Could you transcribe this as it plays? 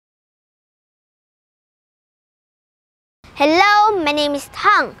Hello, my name is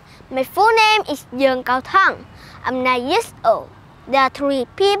Thăng. My full name is Dào CAO THØNG. I'm 9 years old. There are 3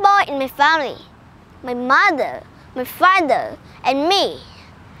 people in my family. My mother, my father, and me.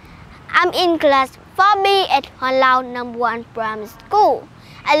 I'm in class 4B at Hoàn Lão #1 primary school.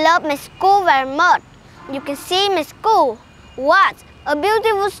 I love my school very much. You can see my school. What a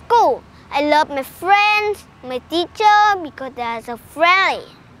beautiful school. I love my friends, my teacher because they are so friendly.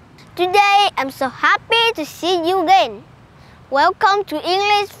 Today, I'm so happy to see you again. Welcome to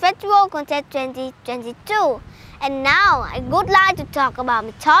English Festival Contest 2022. And now, I would like to talk about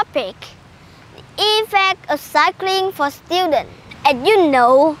my topic, the effect of cycling for students. As you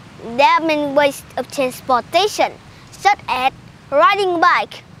know, there are many ways of transportation, such as riding a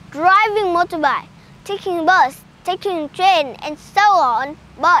bike, driving motorbike, taking a bus, taking a train, and so on.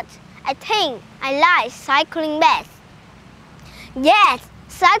 But I think I like cycling best. Yes,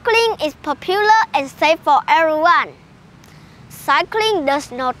 cycling is popular and safe for everyone. Cycling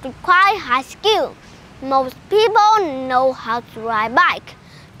does not require high skill. Most people know how to ride bike.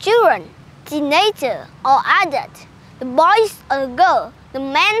 Children, teenagers, or adults, the boys or the girls, the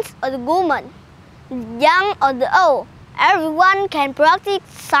men or the women, the young or the old, everyone can practice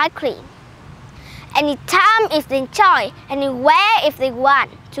cycling. Anytime if they enjoy, anywhere if they want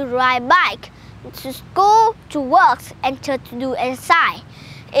to ride bike, to school, to work, and to do exercise.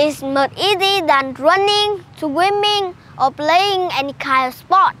 It's much easier than running, swimming, or playing any kind of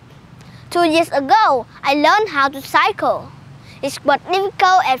sport. 2 years ago, I learned how to cycle. It was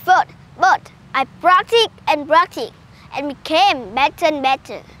difficult at first, but I practiced and became better and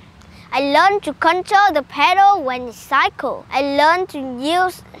better. I learned to control the pedal when I cycle. I learned to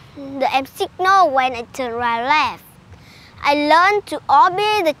use the M signal when I turn right left. I learned to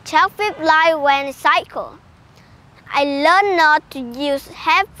obey the traffic light when I cycle. I learned not to use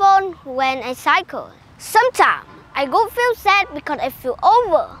headphones when I cycle. Sometimes I go feel sad because I feel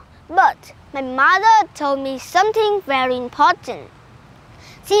over, but my mother told me something very important.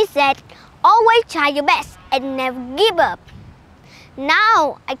 She said, always try your best and never give up.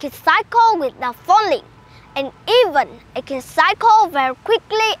 Now I can cycle without falling, and even I can cycle very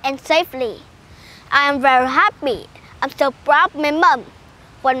quickly and safely. I am very happy. I'm so proud of my mom.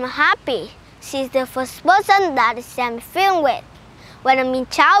 When I'm happy, she's the first person that I send me film with. When I'm in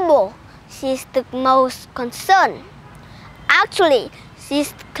trouble, she's the most concerned. Actually,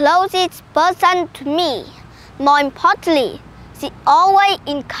 she's the closest person to me. More importantly, she always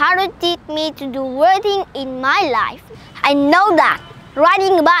encouraged me to do everything in my life. I know that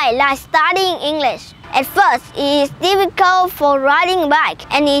riding a bike like studying English. At first, it is difficult for riding a bike,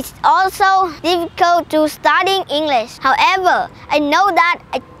 and it's also difficult to studying English. However, I know that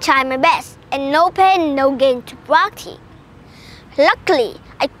I try my best, and no pain, no gain to practice. Luckily,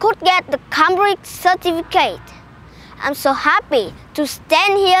 I could get the Cambridge certificate. I'm so happy to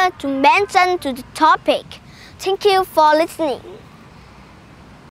stand here to mention to the topic. Thank you for listening.